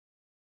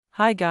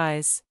Hi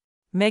guys.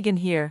 Megan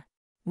here.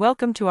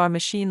 Welcome to our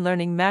machine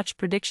learning match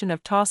prediction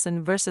of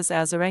Tauson versus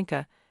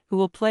Azarenka, who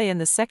will play in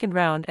the second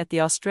round at the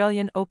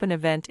Australian Open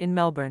event in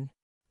Melbourne.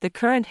 The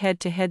current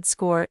head-to-head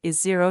score is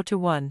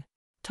 0-1.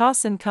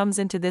 Tauson comes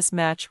into this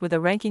match with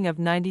a ranking of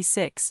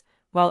 96,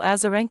 while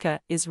Azarenka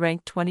is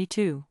ranked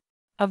 22.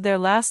 Of their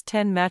last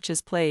 10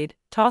 matches played,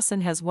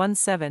 Tauson has won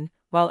 7,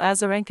 while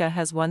Azarenka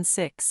has won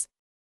 6.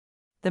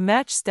 The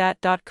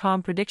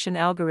MatchStat.com prediction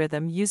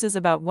algorithm uses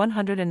about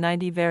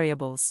 190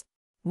 variables.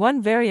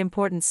 One very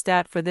important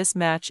stat for this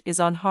match is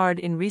on hard.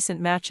 In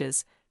recent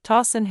matches,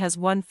 Tauson has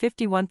won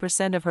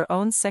 51% of her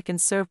own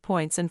second serve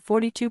points and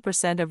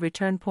 42% of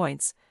return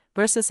points,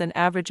 versus an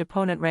average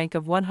opponent rank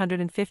of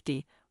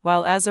 150,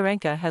 while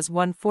Azarenka has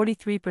won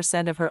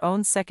 43% of her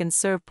own second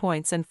serve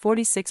points and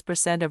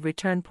 46% of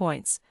return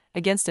points,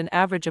 against an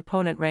average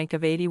opponent rank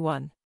of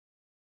 81.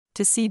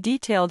 To see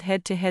detailed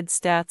head-to-head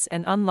stats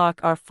and unlock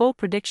our full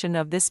prediction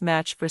of this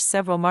match for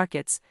several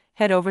markets,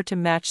 head over to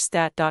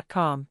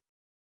MatchStat.com.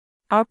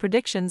 Our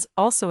predictions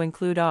also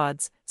include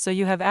odds, so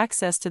you have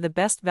access to the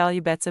best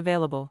value bets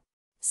available.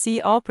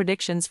 See all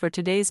predictions for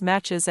today's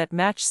matches at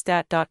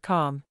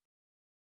MatchStat.com.